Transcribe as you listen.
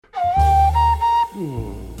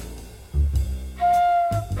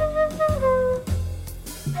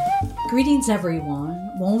Greetings,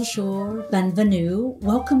 everyone. Bonjour, bienvenue.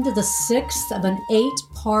 Welcome to the sixth of an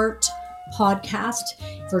 8-part podcast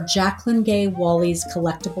for Jacqueline Gay Wally's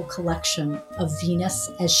collectible collection of Venus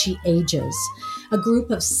as She Ages, a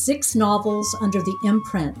group of 6 novels under the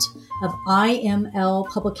imprint of IML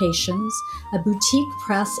Publications, a boutique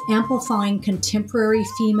press amplifying contemporary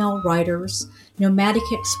female writers, nomadic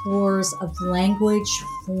explorers of language,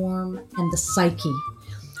 form, and the psyche.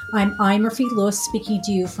 I'm Murphy Lewis speaking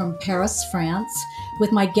to you from Paris, France,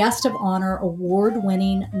 with my guest of honor,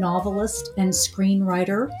 award-winning novelist and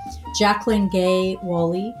screenwriter, Jacqueline Gay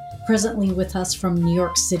Wally, presently with us from New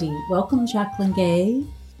York City. Welcome, Jacqueline Gay.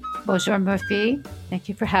 Bonjour, Murphy. Thank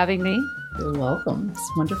you for having me. You're welcome.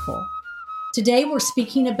 It's wonderful. Today we're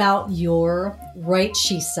speaking about your Right,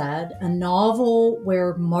 She Said, a novel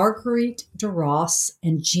where Marguerite Duras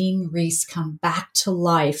and Jean Rhys come back to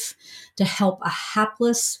life to help a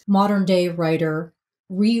hapless modern-day writer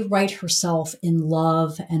rewrite herself in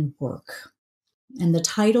love and work. And the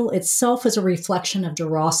title itself is a reflection of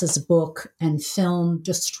Duras's book and film,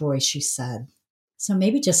 Destroy, She Said. So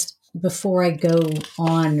maybe just before I go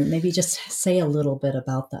on, maybe just say a little bit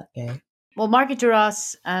about that, Gay. Well, Marguerite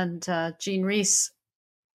Duras and Jean Rhys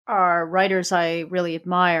are writers I really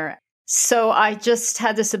admire. So I just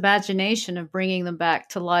had this imagination of bringing them back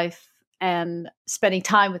to life and spending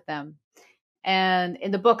time with them. And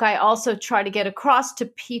in the book, I also try to get across to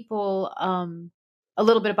people a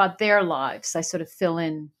little bit about their lives. I sort of fill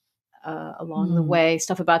in along the way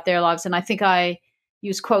stuff about their lives. And I think I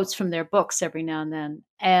use quotes from their books every now and then.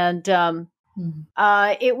 And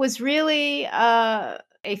it was really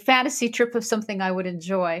a fantasy trip of something I would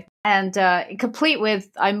enjoy. And complete with,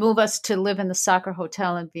 I move us to live in the Sacher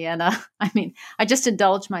Hotel in Vienna. I mean, I just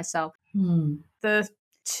indulge myself. The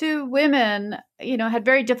 2 women, had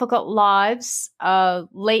very difficult lives,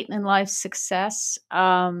 late in life success,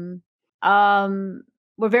 were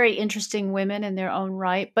very interesting women in their own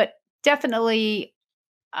right, but definitely,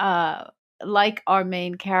 like our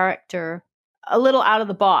main character, a little out of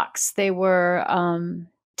the box. They were,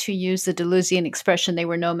 to use the Deleuzian expression, they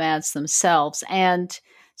were nomads themselves. And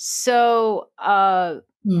so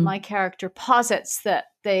my character posits that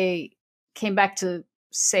they came back to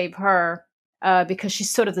save her because she's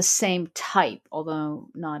sort of the same type, although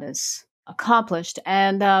not as accomplished.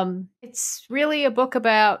 And it's really a book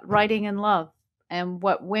about writing and love and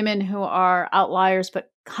what women who are outliers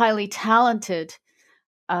but highly talented,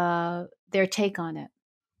 their take on it.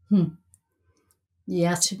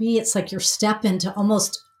 Yeah, to me, it's like your step into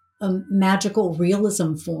almost a magical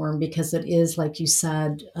realism form, because it is, like you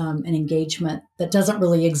said, an engagement that doesn't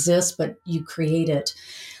really exist, but you create it.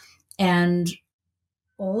 And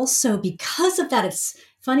also because of that, it's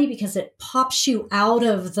funny because it pops you out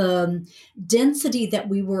of the density that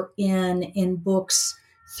we were in books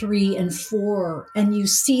 3 and 4. And you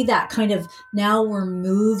see that kind of, now we're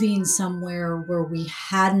moving somewhere where we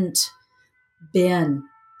hadn't been.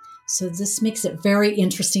 So this makes it very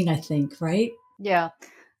interesting, I think, right? Yeah.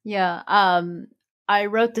 Yeah. I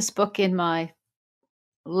wrote this book in my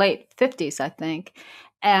late 50s, I think.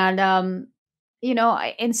 And,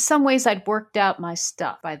 in some ways I'd worked out my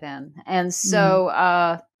stuff by then. And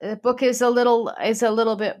so the book is a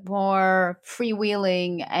little bit more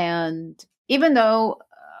freewheeling. And even though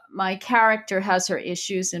my character has her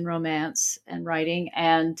issues in romance and writing,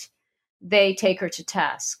 and they take her to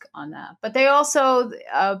task on that. But they also,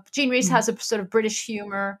 Jean Rhys has a sort of British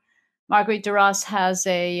humor. Marguerite Duras has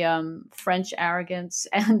a French arrogance,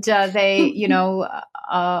 and they,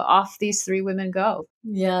 off these 3 women go.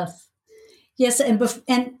 Yes.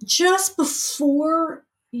 And just before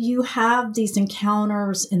you have these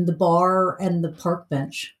encounters in the bar and the park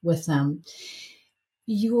bench with them,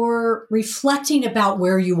 you're reflecting about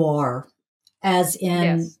where you are, as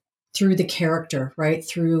in through the character, right?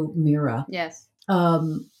 Through Mira. Yes.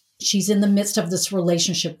 She's in the midst of this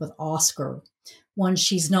relationship with Oscar, one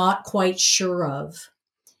she's not quite sure of.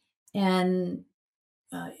 And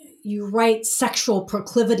you write sexual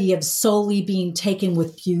proclivity of solely being taken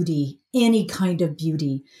with beauty, any kind of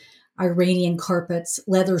beauty. Iranian carpets,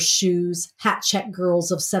 leather shoes, hat-check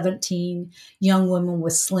girls of 17, young women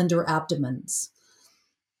with slender abdomens.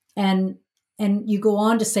 And you go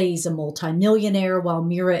on to say he's a multimillionaire while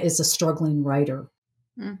Mira is a struggling writer.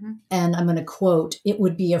 And I'm going to quote, "It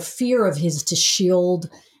would be a fear of his to shield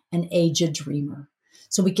an aged dreamer."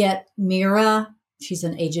 So we get Mira, she's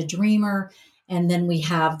an aged dreamer. And then we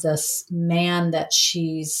have this man that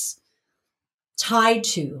she's tied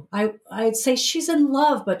to. I'd say she's in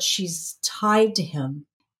love, but she's tied to him.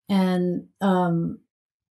 And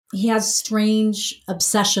he has strange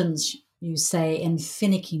obsessions, you say, and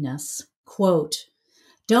finickiness. Quote,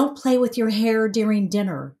 don't play with your hair during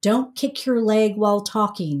dinner. Don't kick your leg while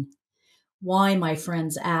talking. Why, my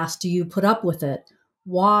friends ask, do you put up with it?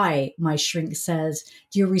 Why, my shrink says,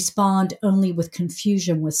 do you respond only with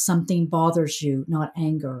confusion when something bothers you, not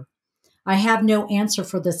anger? I have no answer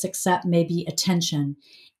for this except maybe attention.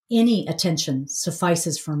 Any attention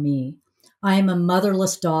suffices for me. I am a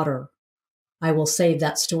motherless daughter. I will save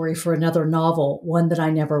that story for another novel, one that I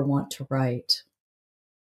never want to write.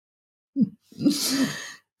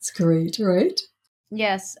 It's great, right?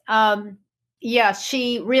 Yes. Yeah,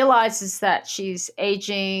 she realizes that she's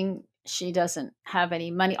aging. She doesn't have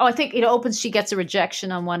any money. Oh, I think it opens, she gets a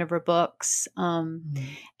rejection on one of her books.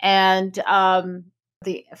 And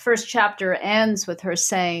the first chapter ends with her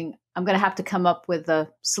saying, I'm going to have to come up with a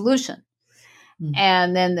solution.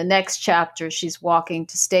 And then the next chapter, she's walking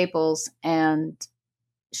to Staples and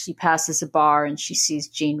she passes a bar and she sees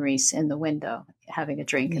Jean Rhys in the window having a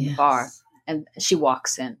drink in the bar. And she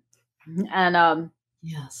walks in. And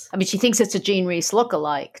yes, I mean, she thinks it's a Jean Rhys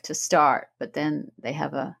lookalike to start, but then they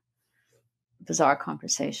have a bizarre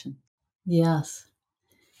conversation. Yes.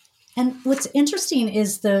 And what's interesting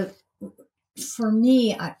is for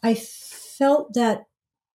me, I felt that,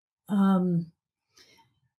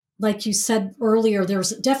 like you said earlier,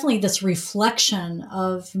 there's definitely this reflection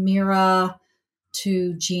of Mira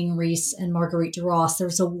to Jean Rhys and Marguerite Duras.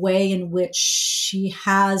 There's a way in which she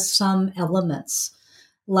has some elements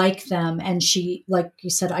like them, and she, like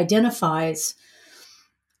you said, identifies.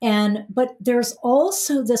 But there's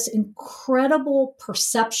also this incredible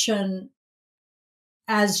perception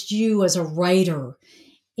as a writer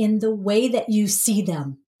in the way that you see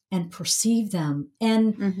them and perceive them.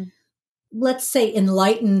 And let's say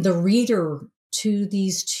enlighten the reader to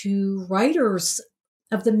these two writers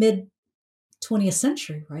of the mid 20th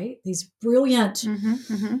century, right? These brilliant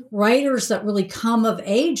writers that really come of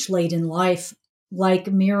age late in life, like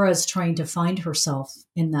Mira's trying to find herself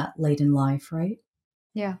in that late in life, right?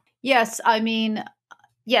 Yeah. Yes. I mean,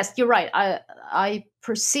 yes, you're right. I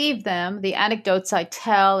perceive them, the anecdotes I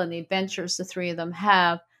tell and the adventures the three of them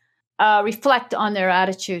have, reflect on their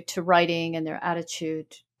attitude to writing and their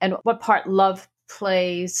attitude and what part love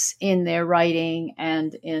plays in their writing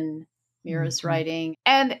and in Mira's writing.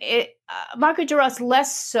 And Marguerite Duras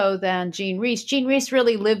less so than Jean Rhys. Jean Rhys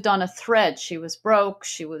really lived on a thread. She was broke.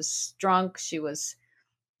 She was drunk. She was...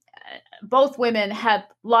 both women had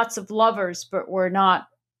lots of lovers, but were not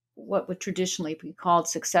what would traditionally be called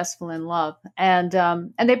successful in love. And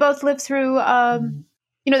they both lived through,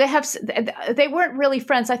 they weren't really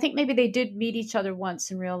friends. I think maybe they did meet each other once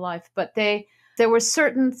in real life, but there were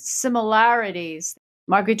certain similarities.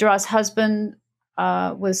 Marguerite Duras' husband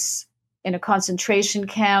was in a concentration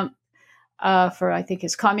camp for, I think,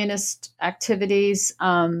 his communist activities.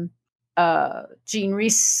 Jean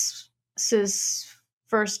Rhys's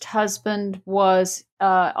first husband was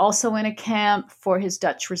also in a camp for his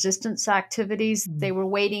Dutch resistance activities. They were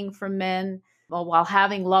waiting for men while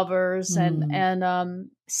having lovers. And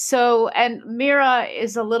Mira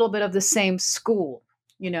is a little bit of the same school,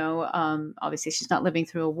 obviously she's not living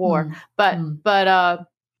through a war, but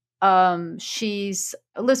she's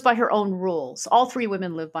lives by her own rules. All three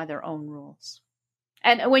women live by their own rules.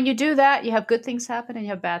 And when you do that, you have good things happen and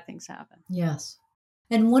you have bad things happen. Yes.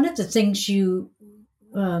 And one of the things you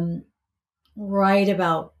write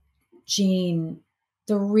about Jean,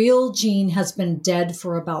 the real Jean has been dead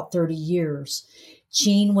for about 30 years.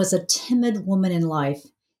 Jean was a timid woman in life,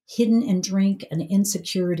 hidden in drink and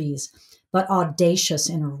insecurities, but audacious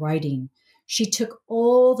in her writing. She took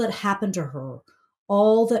all that happened to her,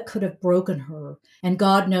 all that could have broken her, and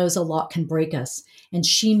God knows a lot can break us, and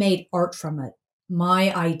she made art from it.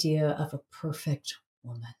 My idea of a perfect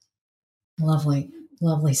woman. Lovely,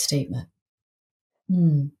 lovely statement.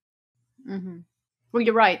 Well,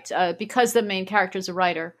 you're right. Because the main character is a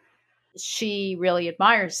writer, she really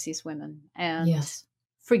admires these women and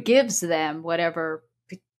forgives them whatever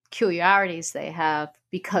peculiarities they have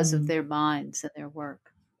because of their minds and their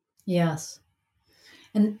work. Yes.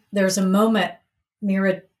 And there's a moment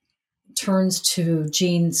Mira turns to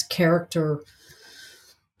Jean's character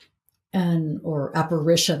or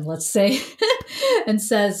apparition, let's say, and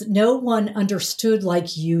says, "No one understood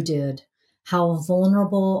like you did how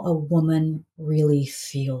vulnerable a woman really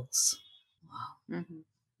feels." Wow.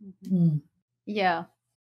 Yeah.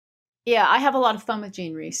 Yeah, I have a lot of fun with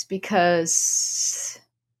Jean Rhys because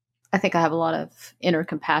I think I have a lot of inner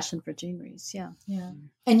compassion for Jean Rhys. Yeah. Yeah.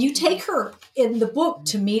 And you take her in the book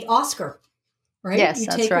to meet Oscar, right? Yes, you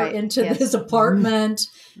that's take right. her into his apartment,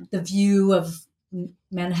 the view of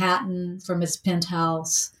Manhattan from his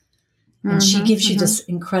penthouse. And she gives you Mm-hmm. this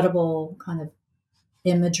incredible kind of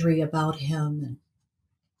imagery about him and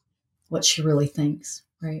what she really thinks,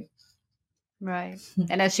 right? Right.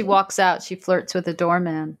 And as she walks out, she flirts with the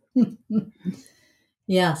doorman.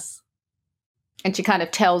 Yes. And she kind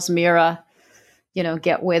of tells Mira,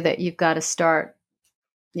 get with it. You've got to start,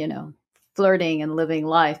 you know, flirting and living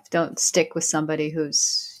life. Don't stick with somebody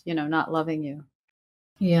who's, not loving you.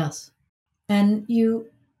 Yes. And you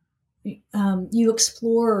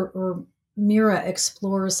explore, or Mira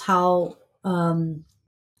explores how,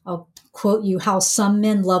 I'll quote you, how some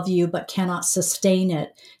men love you but cannot sustain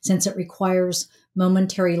it since it requires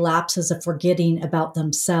momentary lapses of forgetting about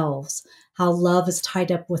themselves, how love is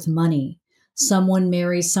tied up with money. Someone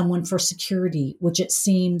marries someone for security, which it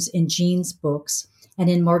seems in Jean's books and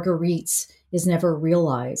in Marguerite's is never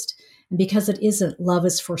realized. And because it isn't, love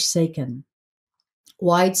is forsaken.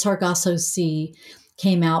 Wide Sargasso Sea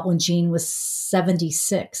came out when Jean was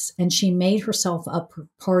 76, and she made herself up for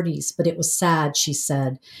parties, but it was sad, she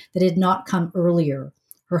said, that it had not come earlier.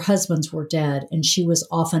 Her husbands were dead, and she was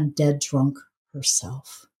often dead drunk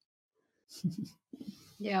herself.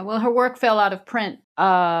 Yeah, well, her work fell out of print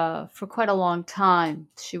for quite a long time.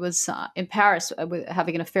 She was in Paris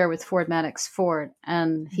having an affair with Ford Madox Ford,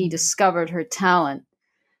 and he discovered her talent.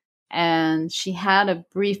 And she had a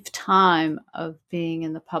brief time of being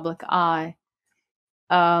in the public eye.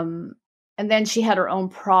 And then she had her own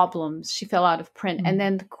problems. She fell out of print. And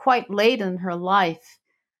then quite late in her life,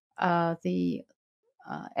 the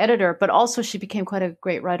editor, but also she became quite a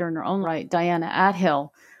great writer in her own right, Diana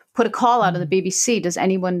Athill, put a call out of the BBC, does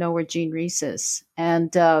anyone know where Jean Rhys is?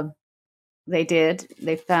 And they did.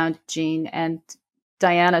 They found Jean, and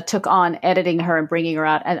Diana took on editing her and bringing her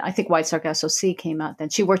out. And I think Wide Sargasso Sea came out then.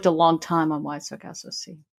 She worked a long time on Wide Sargasso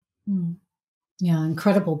Sea. Yeah,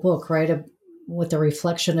 incredible book, right? With the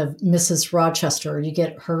reflection of Mrs. Rochester. You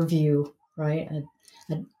get her view, right?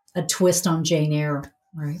 A twist on Jane Eyre,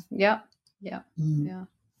 right? Yeah.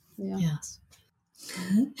 Yes.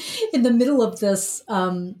 In the middle of this,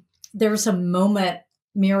 there's a moment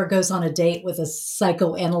Mira goes on a date with a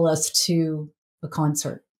psychoanalyst to a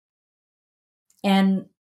concert. And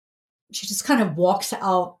she just kind of walks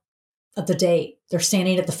out of the date. They're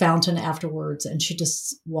standing at the fountain afterwards, and she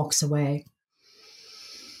just walks away.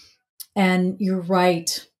 And you're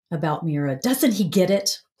right about Mira. Doesn't he get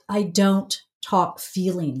it? I don't talk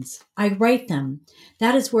feelings. I write them.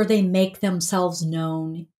 That is where they make themselves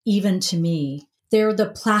known, even to me. They're the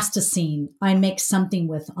plasticine I make something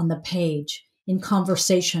with on the page. In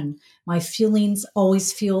conversation, my feelings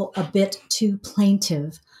always feel a bit too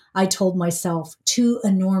plaintive. I told myself, too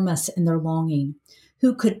enormous in their longing.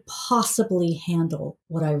 Who could possibly handle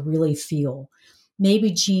what I really feel?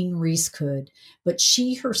 Maybe Jean Rhys could, but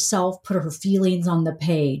she herself put her feelings on the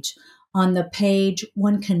page. On the page,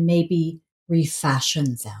 one can maybe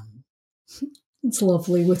refashion them. It's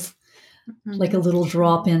lovely with like a little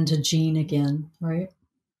drop into Jean again, right?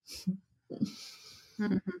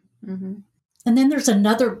 And then there's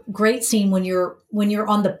another great scene when you're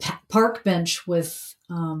on the park bench with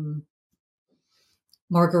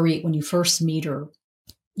Marguerite when you first meet her.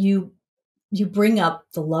 You bring up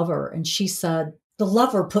the lover, and she said, "The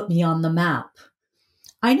lover put me on the map."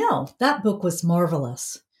 I know, that book was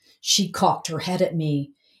marvelous. She cocked her head at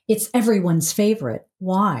me. It's everyone's favorite.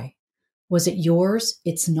 Why? Was it yours?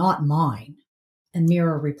 It's not mine. And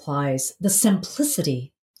Mira replies, the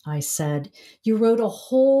simplicity, I said. You wrote a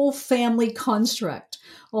whole family construct,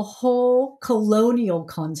 a whole colonial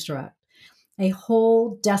construct, a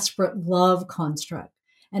whole desperate love construct,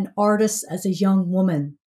 an artist as a young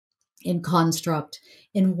woman in construct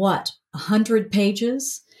in what, 100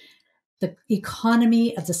 pages? The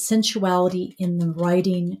economy of the sensuality in the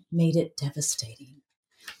writing made it devastating.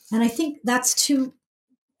 And I think that's too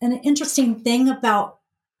an interesting thing about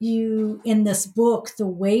you in this book, the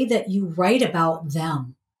way that you write about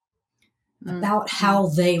them, about how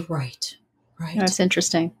they write, right? That's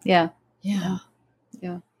interesting. Yeah. Yeah.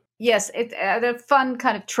 Yes, the fun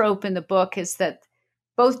kind of trope in the book is that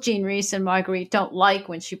both Jean Rhys and Marguerite don't like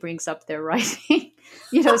when she brings up their writing,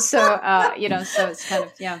 so it's kind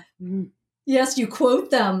of, yeah. Yes, you quote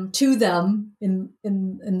them to them in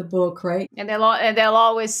the book, right? And they'll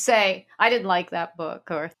always say, "I didn't like that book,"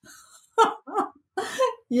 or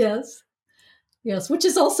yes, which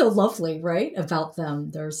is also lovely, right? About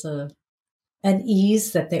them, there's an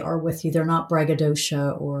ease that they are with you. They're not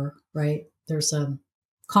braggadocio, or right. There's a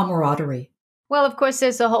camaraderie. Well, of course,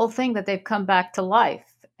 there's the whole thing that they've come back to life.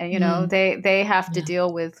 And, they have to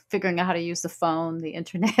deal with figuring out how to use the phone, the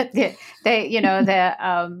internet. And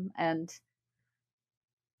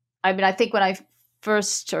I mean, I think when I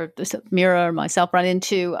first, or Mira or myself, run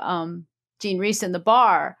into Jean Rhys in the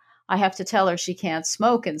bar, I have to tell her she can't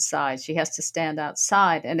smoke inside. She has to stand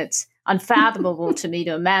outside. And it's unfathomable to me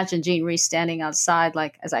to imagine Jean Rhys standing outside,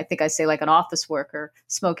 like, as I think I say, like an office worker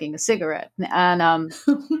smoking a cigarette. And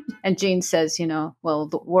Jean says, well,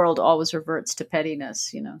 the world always reverts to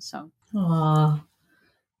pettiness, so. Ah,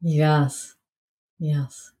 yes.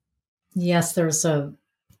 Yes. Yes, there's a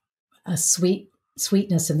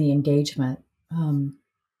sweetness in the engagement.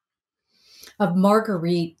 Of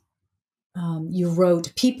Marguerite, you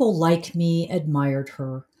wrote, people like me admired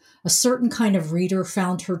her. A certain kind of reader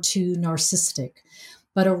found her too narcissistic.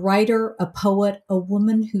 But a writer, a poet, a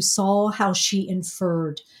woman who saw how she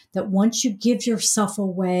inferred that once you give yourself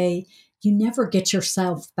away, you never get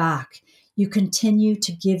yourself back. You continue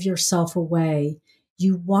to give yourself away.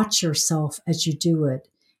 You watch yourself as you do it.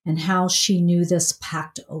 And how she knew this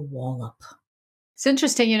packed a wallop. It's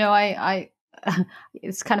interesting, I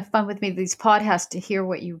it's kind of fun with me, these podcasts, to hear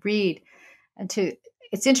what you read.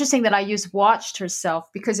 It's interesting that I use watched herself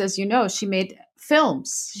because, as you know, she made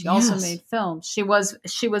films. She also made films. She was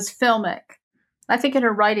filmic. I think in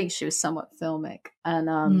her writing, she was somewhat filmic.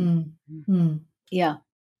 And yeah,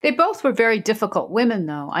 they both were very difficult women,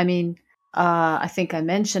 though. I mean, I think I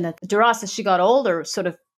mentioned it. Duras, as she got older,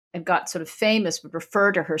 and got sort of famous, would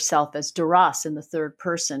refer to herself as Duras in the third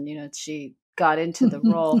person. She got into the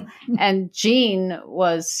role. And Jean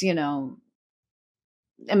was,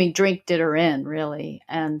 drink did her in, really.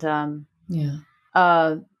 And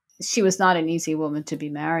she was not an easy woman to be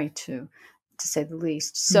married to say the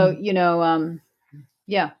least. So,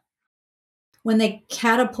 yeah. When they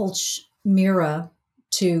catapult Mira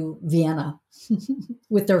to Vienna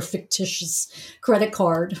with their fictitious credit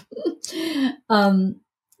card,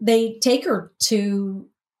 they take her to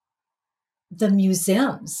the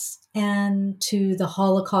museums and to the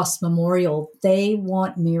Holocaust Memorial. They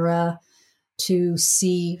want Mira to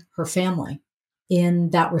see her family in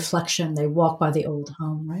that reflection. They walk by the old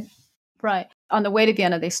home, right? Right. On the way to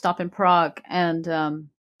Vienna, they stop in Prague, and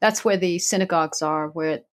that's where the synagogues are,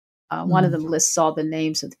 where one of them lists all the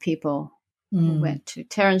names of the people who went to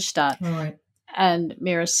Theresienstadt. Right. And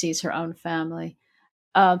Mira sees her own family.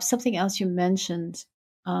 Something else you mentioned.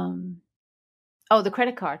 The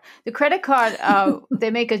credit card. The credit card,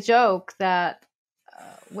 they make a joke that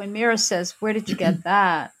when Mira says, "Where did you get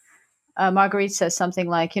that?" Marguerite says something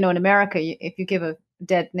like, in America, if you give a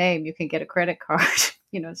dead name, you can get a credit card,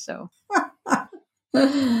 so.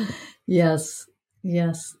 Yes.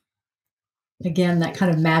 Again, that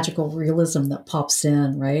kind of magical realism that pops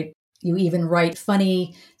in, right? You even write,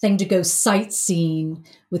 funny thing to go sightseeing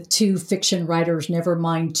with two fiction writers, never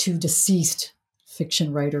mind two deceased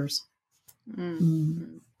fiction writers.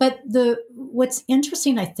 But what's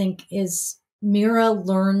interesting, I think, is Mira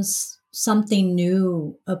learns something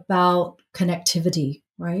new about connectivity,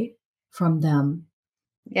 right, from them.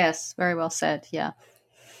 Yes, very well said. Yeah,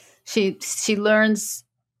 she learns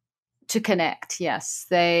to connect. Yes,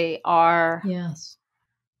 they are. Yes,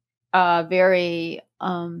 very.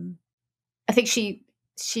 I think she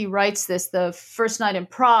writes this the first night in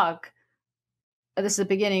Prague. This is the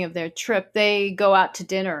beginning of their trip. They go out to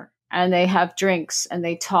dinner and they have drinks and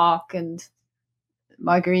they talk, and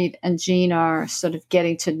Marguerite and Jean are sort of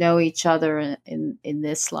getting to know each other in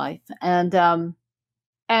this life. And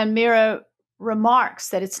Mira remarks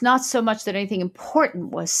that it's not so much that anything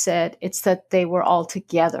important was said, it's that they were all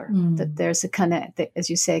together, that there's as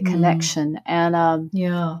you say, a connection. And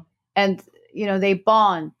and they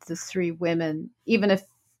bond, the three women, even if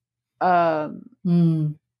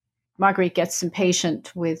Marguerite gets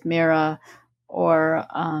impatient with Mira, or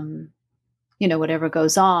whatever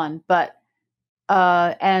goes on, but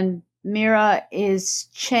and Mira is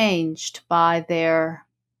changed by their,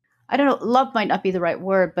 I don't know, love might not be the right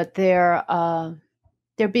word, but they're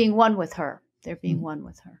being one with her. They're being one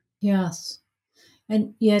with her. Yes.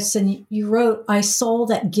 And you wrote, I saw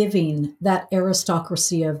that giving, that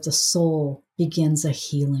aristocracy of the soul begins a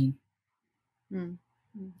healing.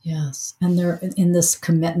 Yes. And they're in this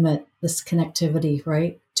commitment, this connectivity,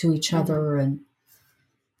 right, to each other and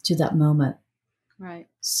to that moment. Right.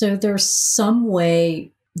 So there's some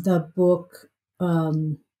way the book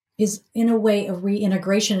is, in a way, a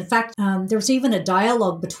reintegration. In fact, there's even a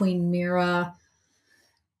dialogue between Mira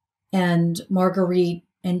and Marguerite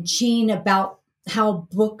and Jean about how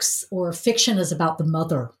books or fiction is about the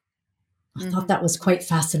mother. I thought that was quite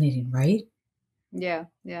fascinating, right? Yeah.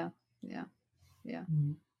 That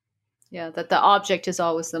the object is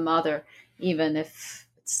always the mother, even if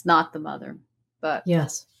it's not the mother. But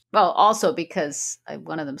yes. Well, also because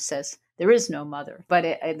one of them says there is no mother, but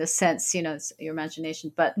in the sense, it's your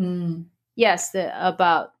imagination. But yes,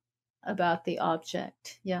 about the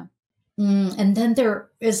object. Yeah. And then there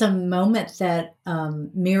is a moment that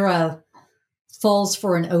Mira falls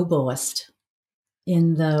for an oboist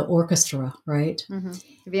in the orchestra, right? Mm-hmm.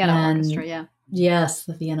 Vienna Orchestra, And yeah. yes,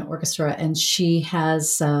 the Vienna Orchestra. And she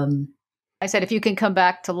has, I said, if you can come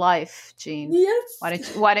back to life, Jean,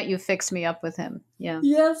 yes, why don't you fix me up with him? Yeah.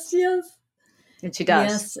 yes, yes, And she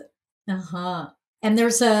does. yes. Uh-huh. And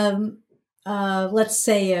there's let's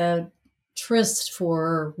say a tryst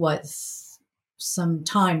for what, some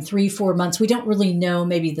time, 3, 4 months. We don't really know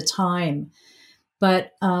maybe the time,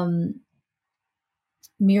 but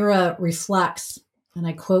Mira reflects, and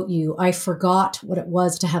I quote you, "I forgot what it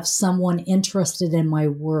was to have someone interested in my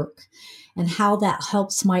work and how that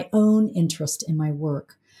helps my own interest in my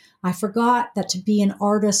work. I forgot that to be an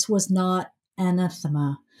artist was not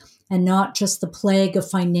anathema and not just the plague of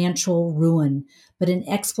financial ruin, but an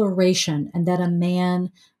exploration, and that a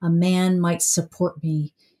man might support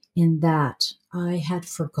me in that. I had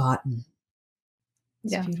forgotten."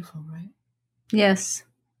 It's Yeah. beautiful, right? Yes.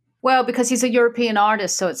 Well, because he's a European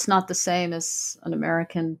artist, so it's not the same as an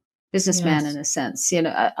American businessman in Yes. a sense.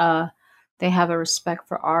 They have a respect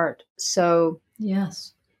for art. So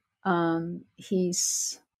Yes.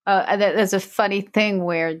 he's. There's a funny thing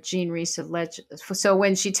where Jean Reese alleged. So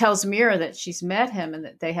when she tells Mira that she's met him and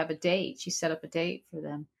that they have a date, she set up a date for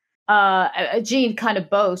them. Jean kind of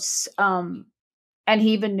boasts, and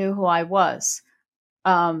he even knew who I was.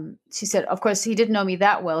 She said, of course, he didn't know me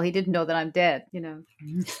that well. He didn't know that I'm dead,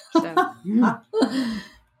 So,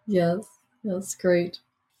 Yes, that's great.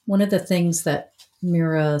 One of the things that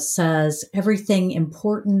Mira says, everything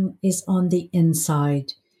important is on the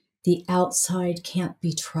inside. The outside can't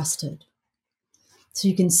be trusted. So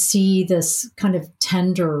you can see this kind of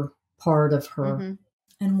tender part of her. mm-hmm.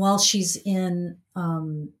 And while she's in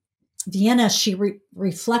Vienna, she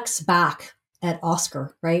reflects back at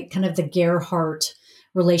Oscar, right? Kind of the Gerhardt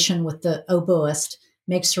relation with the oboist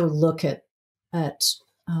makes her look at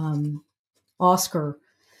Oscar.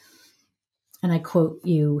 And I quote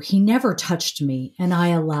you, "He never touched me, and I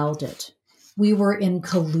allowed it. We were in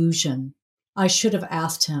collusion. I should have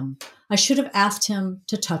asked him. I should have asked him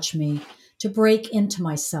to touch me, to break into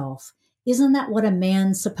myself. Isn't that what a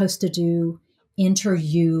man's supposed to do? Enter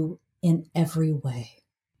you in every way."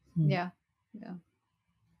 Yeah.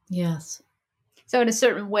 Yes. So in a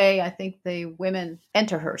certain way, I think the women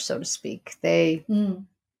enter her, so to speak. They,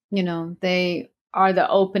 they are the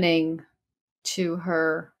opening to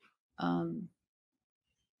her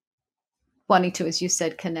wanting to, as you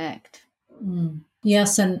said, connect.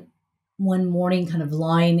 Yes. And one morning, kind of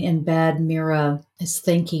lying in bed, Mira is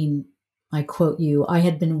thinking, I quote you, "I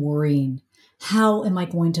had been worrying. How am I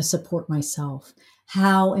going to support myself?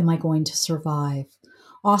 How am I going to survive?"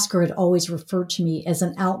 Oscar had always referred to me as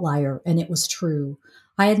an outlier, and it was true.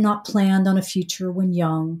 I had not planned on a future when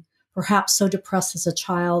young, perhaps so depressed as a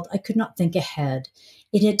child, I could not think ahead.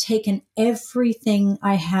 It had taken everything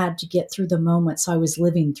I had to get through the moments I was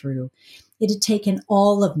living through. It had taken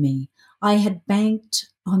all of me. I had banked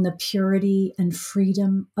on the purity and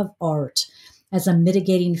freedom of art as a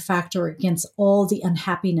mitigating factor against all the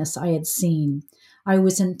unhappiness I had seen. I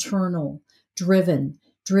was internal, driven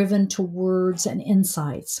to words and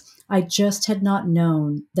insights. I just had not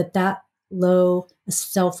known that low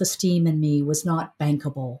self-esteem in me was not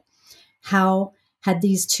bankable. How had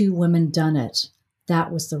these two women done it?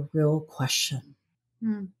 That was the real question.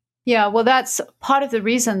 Yeah, well, that's part of the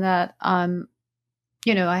reason that I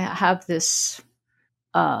have this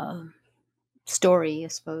story, I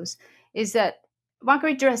suppose, is that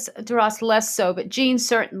Marguerite Duras less so, but Jean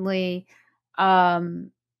certainly,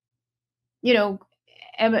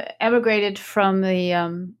 emigrated from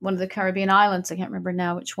the one of the Caribbean islands. I can't remember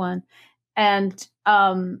now which one, and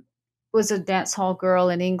was a dance hall girl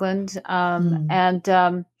in England, and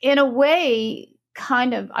in a way,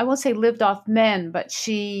 kind of, I won't say lived off men, but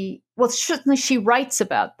certainly she writes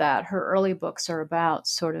about that. Her early books are about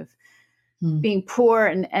sort of being poor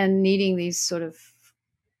and needing these sort of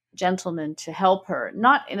gentlemen to help her,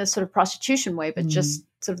 not in a sort of prostitution way, but just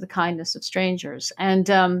sort of the kindness of strangers. And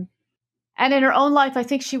in her own life, I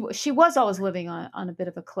think she was always living on a bit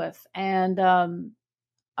of a cliff. And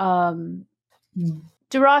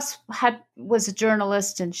Duras was a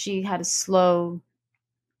journalist, and she had a slow,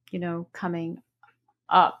 coming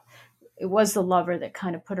up. It was the lover that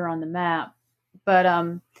kind of put her on the map. But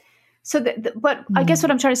but I guess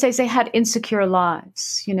what I'm trying to say is they had insecure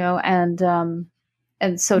lives,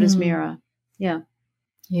 and so does Mira. Yeah.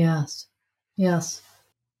 Yes. Yes.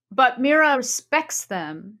 But Mira respects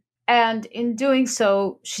them. And in doing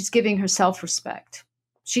so, she's giving her self-respect.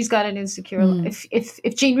 She's got an insecure life.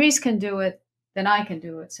 If Jean Reese can do it, then I can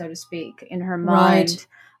do it, so to speak, in her mind.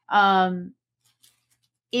 even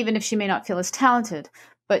if she may not feel as talented,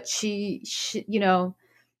 but she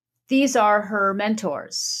these are her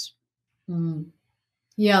mentors.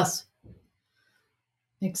 Yes,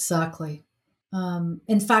 exactly.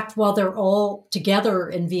 In fact, while they're all together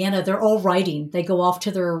in Vienna, they're all writing. They go off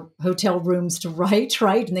to their hotel rooms to write,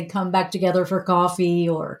 right? And then come back together for coffee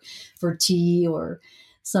or for tea or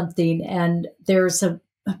something. And there's a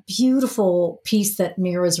beautiful piece that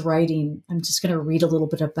Mira's writing. I'm just going to read a little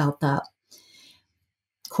bit about that.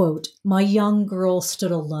 Quote, "My young girl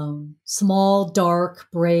stood alone, small, dark,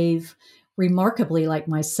 brave, remarkably like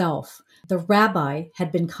myself. The rabbi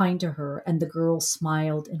had been kind to her, and the girl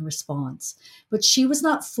smiled in response. But she was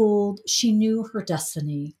not fooled. She knew her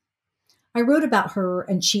destiny. I wrote about her,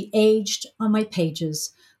 and she aged on my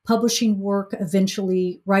pages, publishing work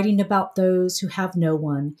eventually, writing about those who have no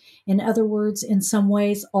one. In other words, in some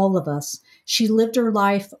ways, all of us. She lived her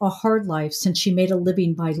life, a hard life, since she made a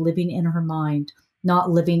living by living in her mind,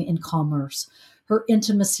 not living in commerce. Her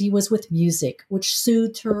intimacy was with music, which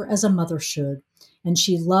soothed her as a mother should. And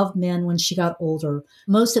she loved men when she got older.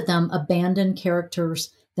 Most of them abandoned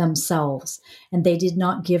characters themselves, and they did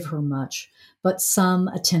not give her much, but some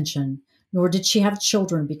attention. Nor did she have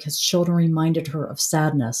children, because children reminded her of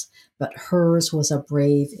sadness, but hers was a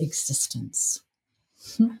brave existence."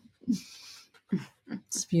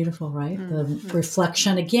 It's beautiful, right? The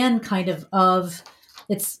reflection, again, kind of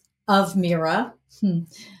it's of Mira,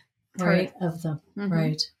 right? Of the,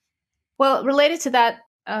 right. Well, related to that,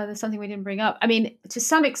 there's something we didn't bring up. I mean, to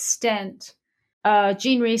some extent,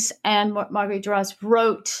 Jean Rhys and Marguerite Duras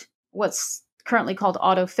wrote what's currently called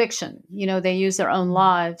autofiction. They use their own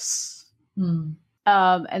lives and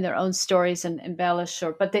their own stories and embellish,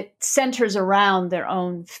 but it centers around their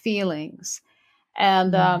own feelings.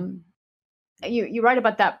 And you write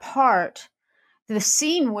about that part, the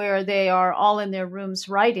scene where they are all in their rooms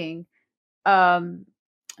writing.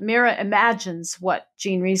 Mira imagines what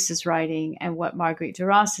Jean Rhys is writing and what Marguerite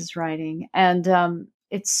Duras is writing. And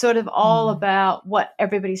it's sort of all about what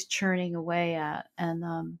everybody's churning away at.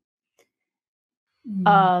 And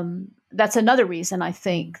that's another reason I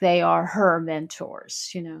think they are her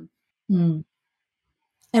mentors, And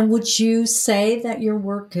would you say that your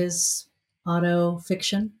work is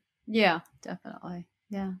autofiction? Yeah, definitely.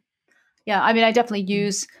 Yeah. I mean, I definitely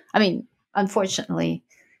use, unfortunately,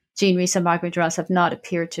 Jean Rhys and Marguerite Duras have not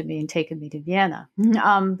appeared to me and taken me to Vienna.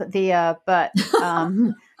 But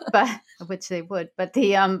which they would.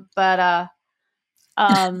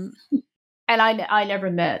 And I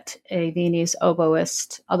never met a Viennese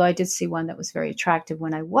oboist, although I did see one that was very attractive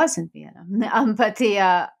when I was in Vienna. But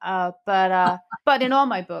in all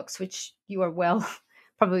my books, which you are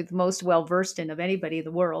probably the most well versed in of anybody in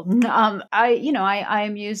the world, I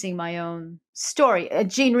am using my own story.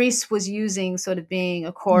 Jean Rhys was using sort of being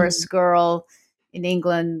a chorus girl in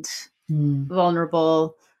England,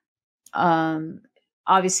 vulnerable.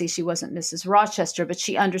 Obviously, she wasn't Mrs. Rochester, but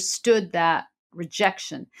she understood that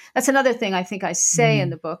rejection. That's another thing I think I say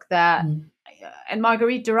in the book, that and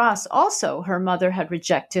Marguerite Duras also, her mother had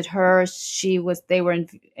rejected her. They were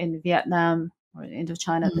in Vietnam or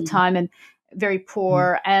Indochina at the time, and very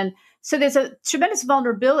poor. And so there's a tremendous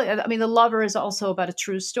vulnerability. I mean, The Lover is also about a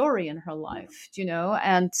true story in her life,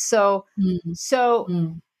 and so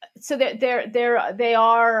they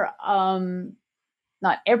are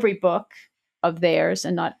not every book of theirs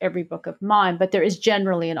and not every book of mine, but there is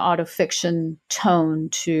generally an autofiction tone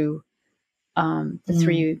to the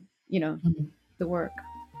three, the work.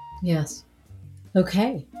 Yes.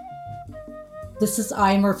 Okay. This is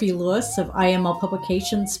I. Murphy Lewis of IML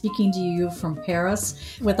Publications speaking to you from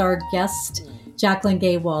Paris with our guest, Jacqueline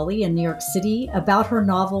Gay Wally in New York City, about her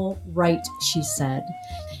novel, Right, She Said.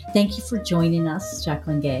 Thank you for joining us,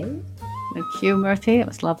 Jacqueline Gay. Thank you, Murphy. It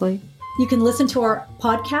was lovely. You can listen to our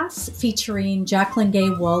podcasts featuring Jacqueline Gay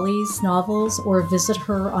Wally's novels, or visit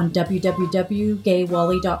her on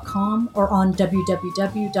www.gaywally.com or on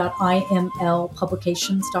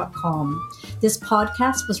www.imlpublications.com. This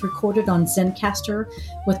podcast was recorded on Zencastr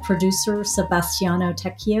with producer Sebastiano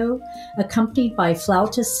Tecchio, accompanied by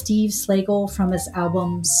flautist Steve Slagle from his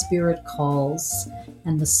album Spirit Calls,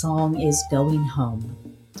 and the song is Going Home.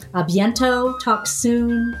 A biento, talk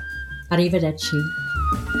soon, arrivederci.